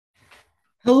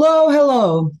Hello,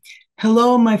 hello.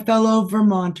 Hello, my fellow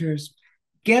Vermonters.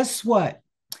 Guess what?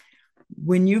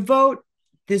 When you vote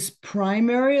this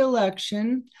primary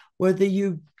election, whether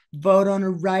you vote on a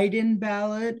write-in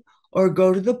ballot or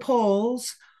go to the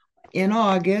polls in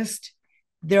August,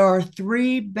 there are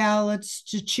three ballots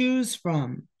to choose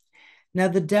from. Now,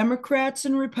 the Democrats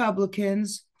and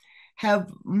Republicans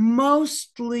have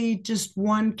mostly just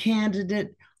one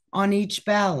candidate on each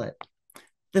ballot.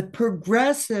 The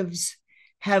progressives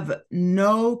have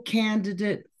no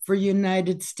candidate for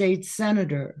United States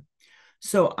Senator.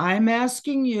 So I'm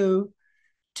asking you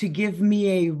to give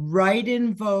me a write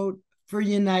in vote for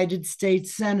United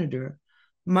States Senator.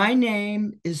 My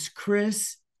name is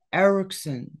Cris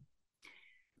Ericson.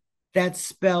 That's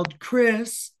spelled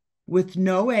Chris with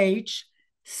no H,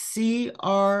 Cris,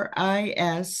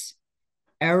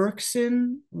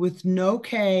 Ericson with no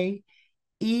K,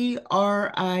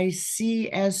 Ericson.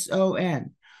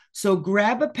 So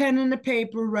grab a pen and a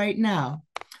paper right now,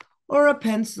 or a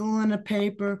pencil and a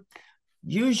paper.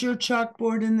 Use your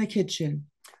chalkboard in the kitchen.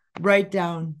 Write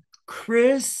down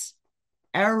Cris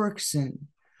Ericson.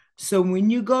 So when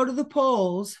you go to the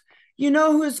polls, you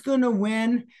know who's going to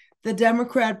win the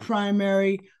Democrat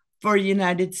primary for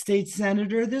United States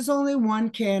Senator. There's only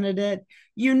one candidate.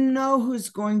 You know who's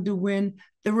going to win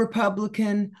the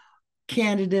Republican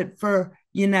candidate for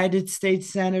United States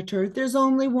Senator. There's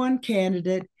only one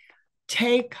candidate.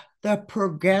 Take the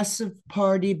Progressive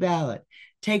Party ballot.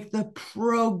 Take the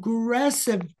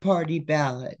Progressive Party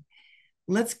ballot.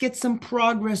 Let's get some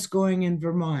progress going in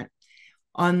Vermont.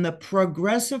 On the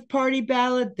Progressive Party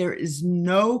ballot, there is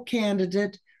no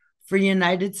candidate for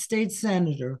United States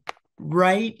Senator.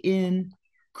 Write in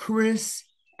Cris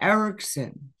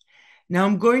Ericson. Now,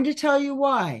 I'm going to tell you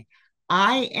why.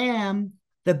 I am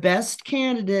the best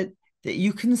candidate that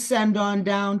you can send on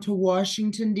down to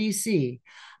Washington, D.C.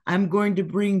 I'm going to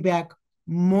bring back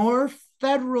more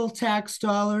federal tax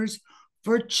dollars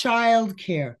for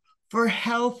childcare, for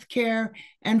health care,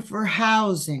 and for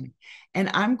housing. And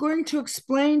I'm going to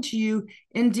explain to you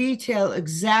in detail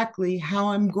exactly how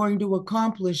I'm going to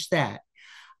accomplish that.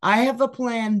 I have a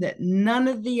plan that none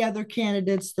of the other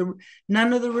candidates,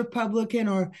 none of the Republican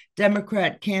or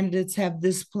Democrat candidates have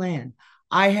this plan.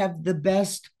 I have the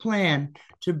best plan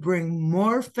to bring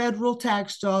more federal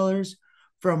tax dollars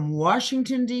from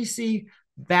Washington, D.C.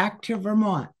 back to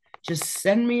Vermont. Just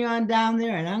send me on down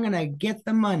there and I'm going to get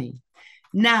the money.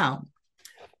 Now,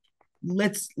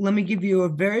 let me give you a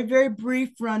very, very brief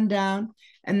rundown.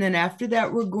 And then after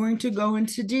that, we're going to go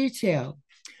into detail.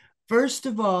 First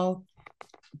of all,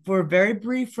 for a very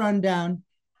brief rundown,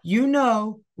 you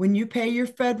know, when you pay your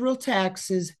federal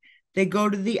taxes, they go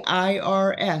to the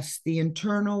IRS, the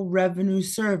Internal Revenue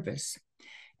Service.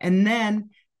 And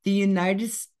then the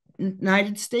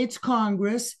United States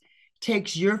Congress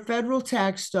takes your federal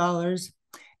tax dollars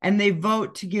and they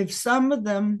vote to give some of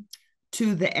them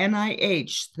to the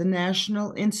NIH, the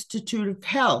National Institute of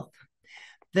Health.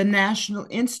 The National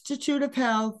Institute of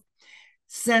Health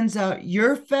sends out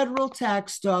your federal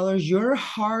tax dollars, your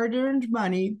hard-earned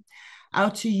money,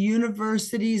 out to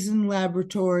universities and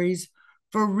laboratories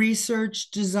for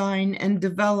research, design, and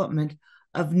development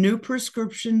of new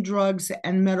prescription drugs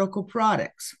and medical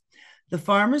products. The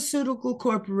pharmaceutical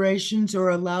corporations are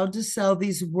allowed to sell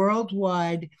these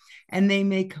worldwide, and they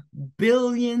make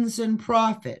billions in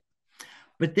profit.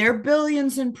 But their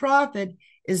billions in profit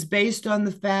is based on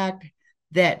the fact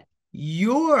that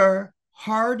your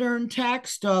hard-earned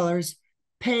tax dollars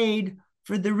paid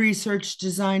for the research,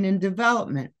 design, and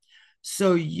development.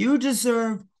 So you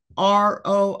deserve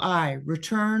ROI,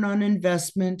 return on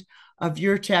investment of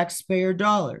your taxpayer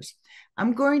dollars.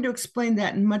 I'm going to explain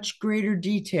that in much greater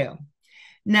detail.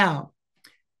 Now,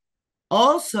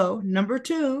 also, number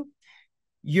two,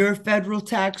 your federal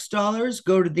tax dollars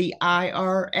go to the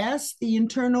IRS, the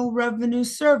Internal Revenue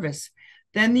Service.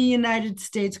 Then the United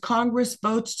States Congress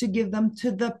votes to give them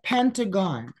to the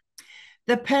Pentagon.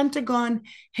 The Pentagon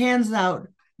hands out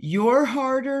your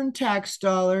hard-earned tax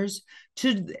dollars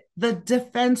to the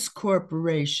defense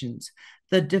corporations.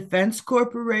 The defense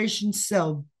corporations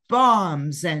sell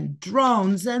bombs and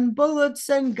drones and bullets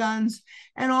and guns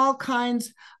and all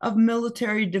kinds of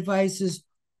military devices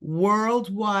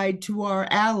worldwide to our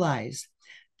allies.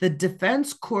 The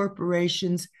defense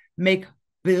corporations make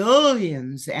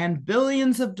billions and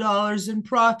billions of dollars in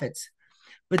profits,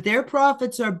 but their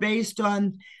profits are based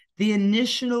on the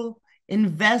initial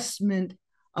investment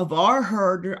of our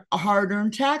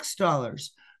hard-earned tax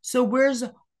dollars. So where's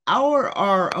our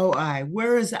ROI?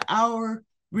 Where is our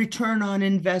return on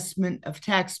investment of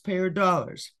taxpayer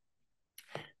dollars?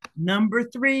 Number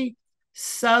three,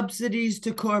 subsidies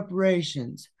to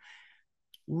corporations.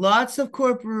 lots of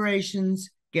corporations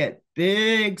get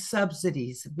big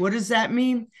subsidies. What does that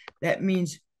mean? That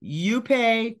means you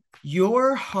pay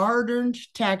your hard-earned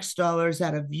tax dollars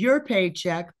out of your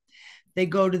paycheck. They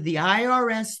go to the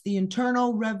IRS, the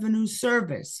Internal Revenue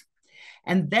Service.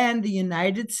 And then the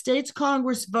United States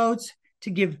Congress votes to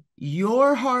give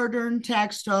your hard-earned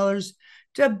tax dollars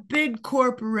to big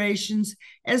corporations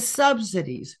as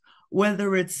subsidies,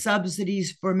 whether it's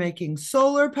subsidies for making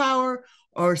solar power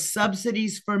or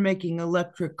subsidies for making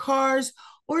electric cars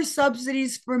or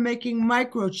subsidies for making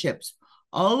microchips.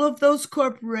 All of those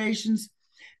corporations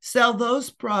sell those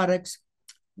products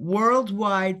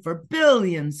worldwide for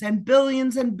billions and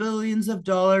billions and billions of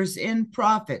dollars in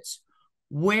profits.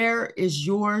 Where is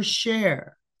your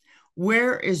share?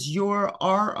 Where is your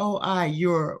ROI,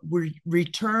 your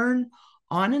return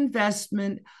on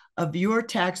investment of your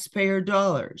taxpayer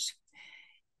dollars?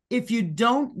 If you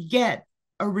don't get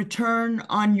a return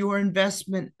on your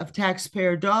investment of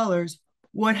taxpayer dollars,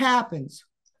 what happens?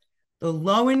 The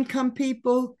low-income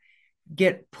people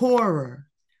get poorer.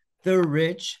 The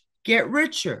rich get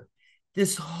richer.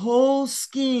 This whole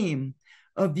scheme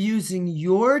of using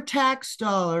your tax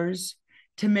dollars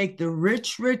to make the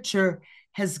rich richer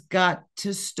has got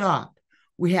to stop.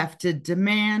 We have to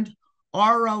demand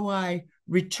ROI,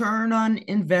 return on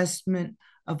investment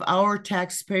of our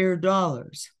taxpayer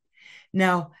dollars.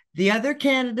 Now, the other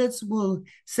candidates will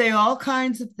say all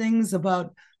kinds of things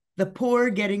about the poor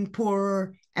getting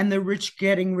poorer and the rich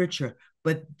getting richer,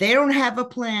 but they don't have a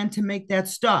plan to make that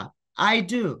stop. I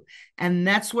do. And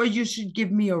that's why you should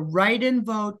give me a write-in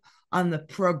vote on the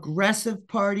Progressive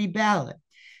Party ballot.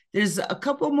 There's a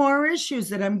couple more issues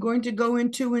that I'm going to go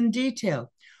into in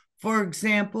detail. For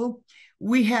example,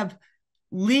 we have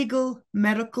legal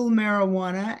medical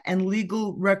marijuana and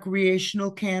legal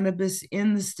recreational cannabis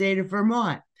in the state of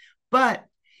Vermont. But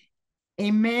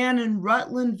a man in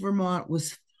Rutland, Vermont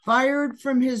was fired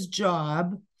from his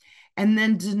job and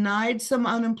then denied some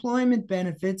unemployment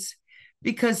benefits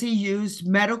because he used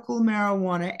medical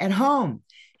marijuana at home.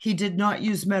 He did not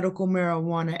use medical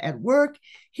marijuana at work.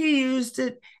 He used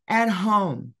it at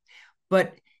home.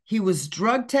 But he was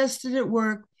drug tested at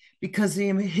work because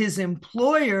his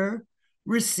employer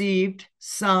received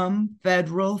some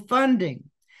federal funding.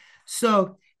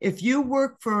 So if you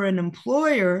work for an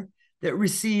employer that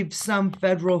receives some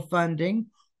federal funding,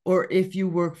 or if you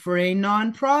work for a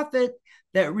nonprofit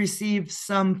that receives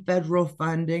some federal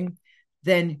funding,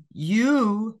 then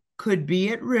you could be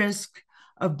at risk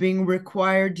of being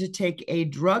required to take a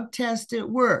drug test at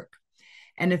work.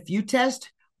 And if you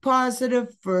test positive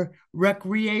for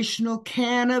recreational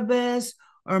cannabis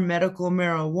or medical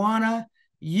marijuana,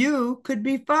 you could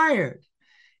be fired.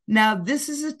 Now, this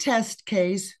is a test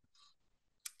case.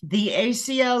 The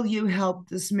ACLU helped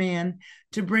this man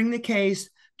to bring the case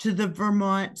to the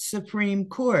Vermont Supreme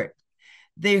Court.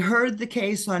 They heard the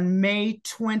case on May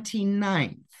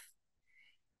 29th,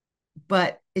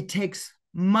 but it takes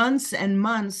months and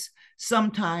months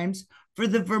sometimes for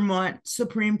the Vermont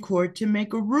Supreme Court to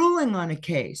make a ruling on a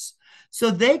case. So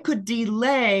they could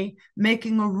delay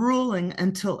making a ruling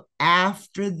until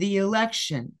after the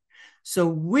election. So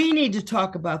we need to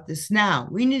talk about this now.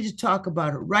 We need to talk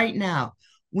about it right now.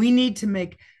 We need to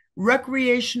make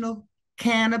recreational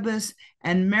cannabis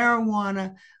and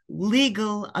marijuana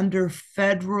legal under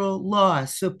federal law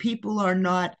so people are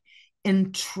not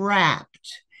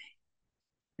entrapped.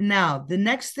 Now, the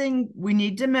next thing we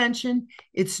need to mention,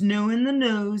 it's new in the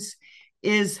news,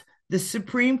 is the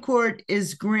Supreme Court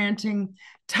is granting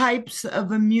types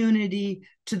of immunity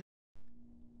to.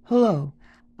 Hello,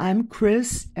 I'm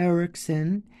Cris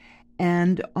Ericson,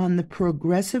 and on the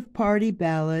Progressive Party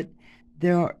ballot,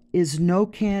 there is no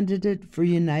candidate for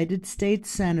United States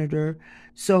Senator,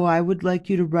 so I would like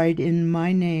you to write in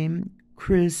my name,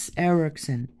 Cris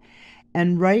Ericson.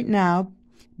 And right now,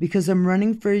 because I'm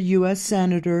running for a U.S.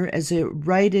 Senator as a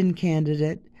write-in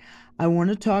candidate, I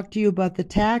want to talk to you about the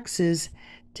taxes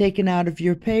taken out of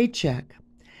your paycheck,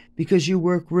 because you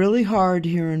work really hard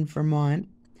here in Vermont,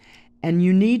 and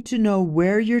you need to know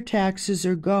where your taxes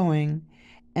are going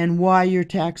and why your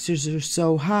taxes are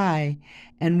so high,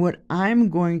 and what I'm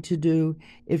going to do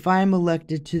if I'm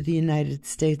elected to the United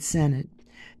States Senate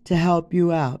to help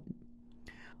you out.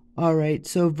 All right,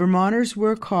 so Vermonters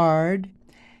work hard,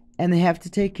 and they have to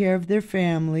take care of their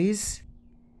families,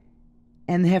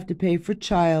 and they have to pay for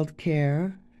child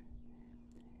care,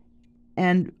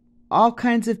 and all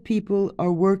kinds of people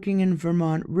are working in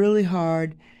Vermont really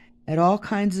hard at all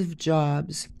kinds of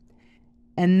jobs,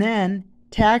 and then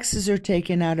taxes are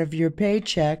taken out of your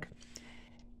paycheck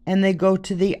and they go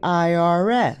to the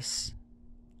IRS.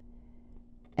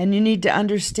 And you need to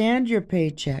understand your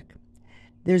paycheck.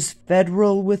 There's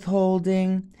federal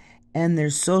withholding, and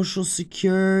there's Social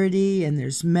Security, and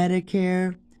there's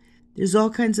Medicare. There's all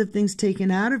kinds of things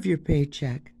taken out of your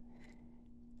paycheck.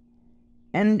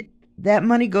 And that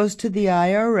money goes to the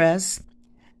IRS.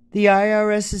 The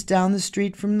IRS is down the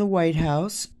street from the White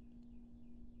House.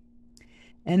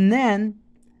 And then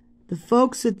the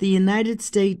folks at the United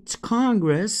States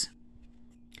Congress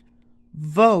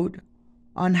vote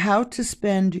on how to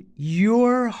spend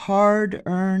your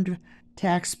hard-earned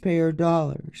taxpayer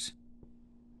dollars.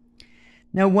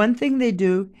 Now, one thing they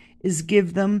do is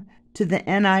give them to the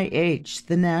NIH,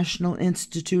 the National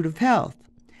Institute of Health.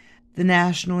 The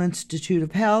National Institute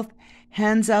of Health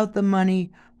hands out the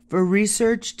money for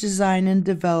research, design, and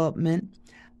development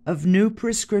of new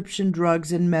prescription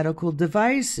drugs and medical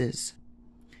devices.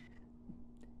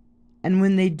 And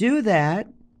when they do that,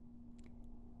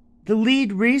 the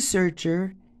lead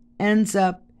researcher ends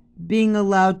up being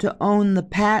allowed to own the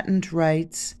patent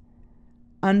rights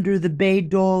under the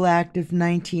Bayh-Dole Act of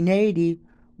 1980,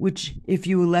 which, if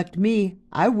you elect me,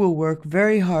 I will work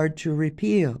very hard to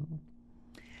repeal.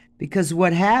 Because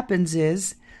what happens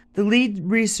is the lead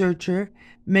researcher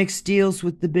makes deals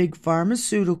with the big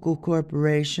pharmaceutical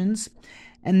corporations,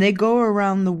 and they go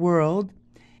around the world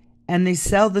and they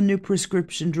sell the new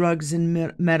prescription drugs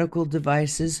and medical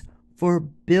devices for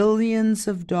billions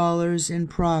of dollars in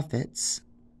profits.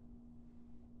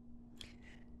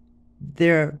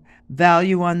 Their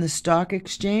value on the stock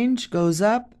exchange goes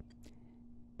up,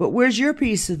 but where's your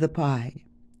piece of the pie?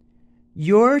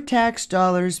 Your tax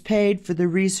dollars paid for the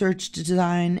research,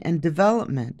 design, and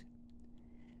development.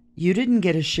 You didn't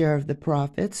get a share of the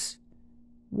profits.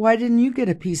 Why didn't you get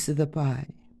a piece of the pie?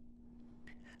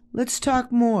 Let's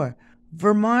talk more.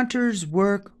 Vermonters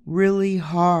work really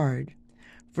hard.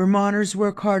 Vermonters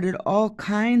work hard at all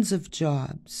kinds of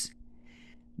jobs.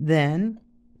 Then,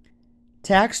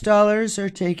 tax dollars are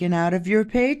taken out of your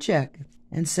paycheck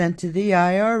and sent to the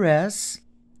IRS,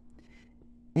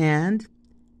 and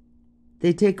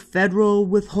they take federal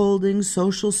withholding,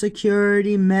 Social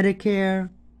Security, Medicare.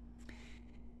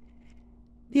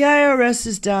 The IRS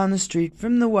is down the street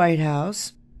from the White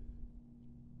House,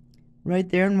 right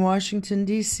there in Washington,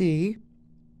 D.C.,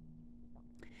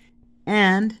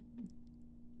 and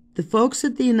the folks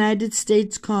at the United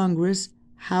States Congress,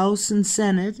 House and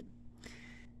Senate,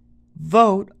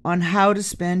 vote on how to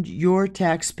spend your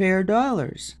taxpayer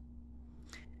dollars.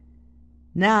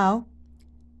 Now,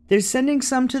 they're sending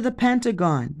some to the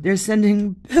Pentagon. They're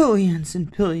sending billions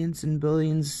and billions and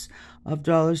billions of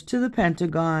dollars to the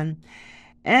Pentagon,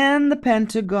 and the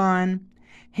Pentagon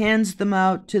hands them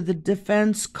out to the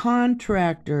defense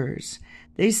contractors.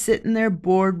 They sit in their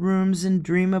boardrooms and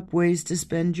dream up ways to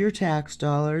spend your tax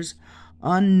dollars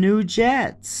on new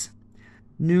jets,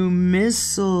 new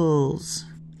missiles,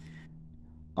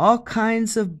 all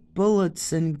kinds of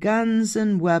bullets and guns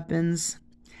and weapons.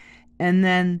 And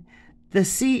then the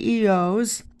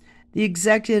CEOs, the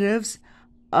executives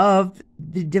of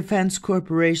the defense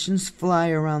corporations fly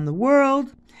around the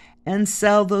world and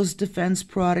sell those defense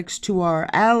products to our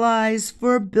allies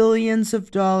for billions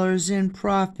of dollars in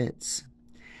profits.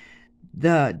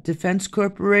 The defense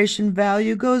corporation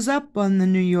value goes up on the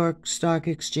New York Stock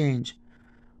Exchange.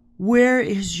 Where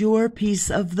is your piece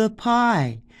of the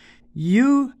pie?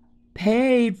 You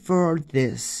paid for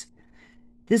this.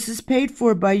 This is paid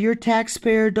for by your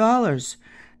taxpayer dollars.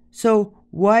 So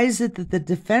why is it that the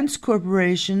defense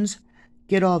corporations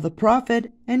get all the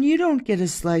profit and you don't get a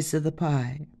slice of the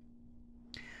pie?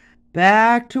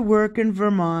 Back to work in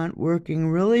Vermont, working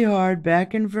really hard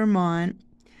back in Vermont.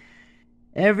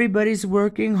 Everybody's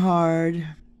working hard.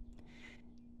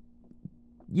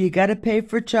 You got to pay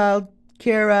for child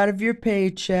care out of your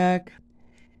paycheck.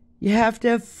 You have to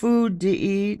have food to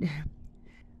eat.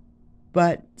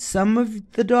 But some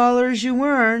of the dollars you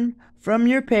earn from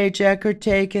your paycheck are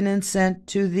taken and sent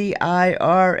to the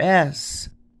IRS.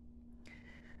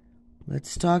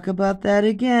 Let's talk about that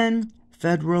again.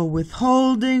 Federal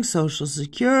withholding, Social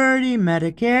Security,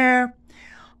 Medicare,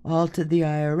 all to the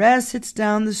IRS. It's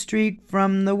down the street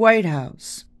from the White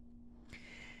House.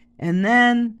 And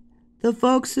then the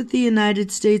folks at the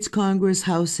United States Congress,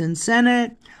 House and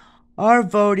Senate are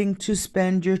voting to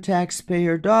spend your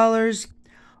taxpayer dollars.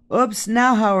 Oops,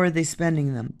 now how are they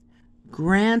spending them?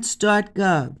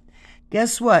 Grants.gov.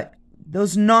 Guess what?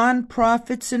 Those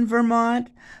nonprofits in Vermont,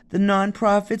 the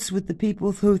nonprofits with the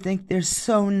people who think they're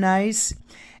so nice,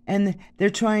 and they're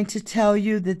trying to tell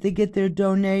you that they get their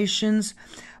donations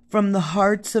from the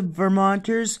hearts of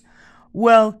Vermonters.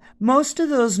 Well, most of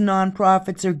those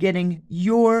nonprofits are getting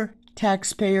your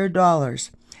taxpayer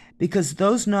dollars because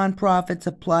those nonprofits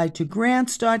apply to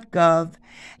grants.gov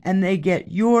and they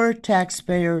get your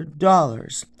taxpayer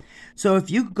dollars. So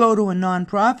if you go to a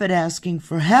nonprofit asking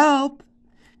for help,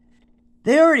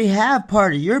 they already have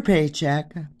part of your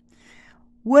paycheck.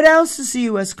 What else is the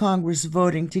U.S. Congress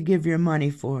voting to give your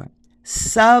money for?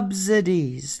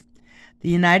 Subsidies. The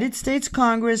United States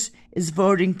Congress is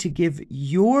voting to give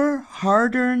your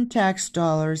hard-earned tax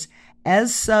dollars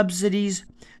as subsidies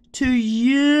to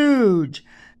huge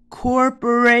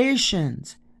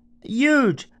corporations.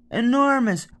 Huge,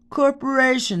 enormous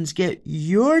corporations get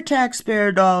your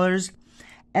taxpayer dollars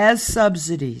as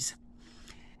subsidies.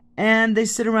 And they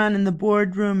sit around in the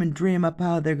boardroom and dream up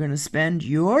how they're going to spend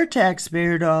your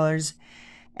taxpayer dollars.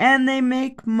 And they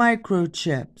make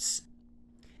microchips.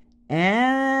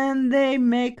 And they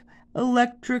make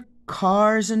electric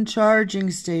cars and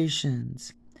charging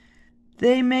stations.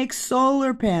 They make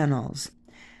solar panels.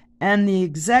 And the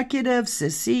executives,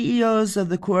 the CEOs of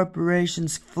the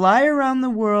corporations fly around the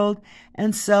world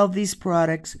and sell these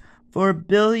products for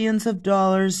billions of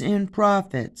dollars in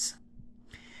profits.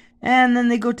 And then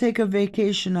they go take a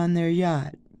vacation on their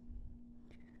yacht.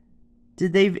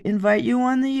 Did they invite you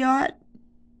on the yacht?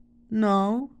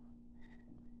 No.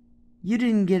 You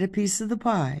didn't get a piece of the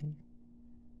pie.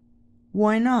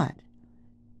 Why not?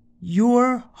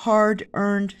 Your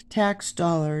hard-earned tax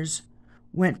dollars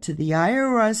went to the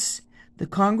IRS. The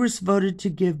Congress voted to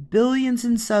give billions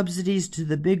in subsidies to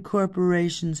the big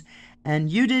corporations, and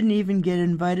you didn't even get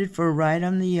invited for a ride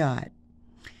on the yacht.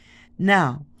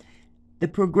 Now, the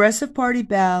Progressive Party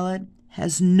ballot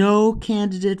has no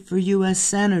candidate for U.S.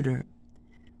 Senator.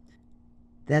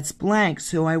 That's blank,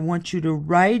 so I want you to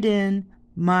write in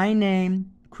my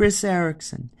name, Cris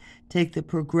Ericson. Take the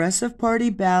Progressive Party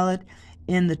ballot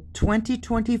in the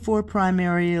 2024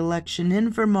 primary election in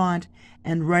Vermont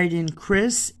and write in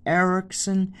Cris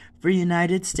Ericson for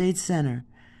United States Senator.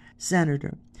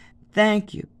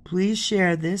 Thank you. Please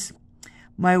share this.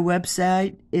 My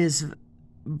website is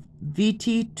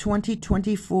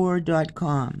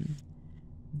vt2024.com.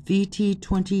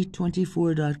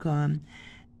 vt2024.com.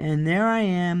 And there I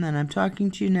am, and I'm talking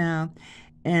to you now,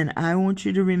 and I want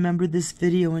you to remember this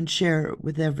video and share it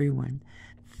with everyone.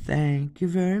 Thank you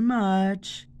very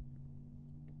much.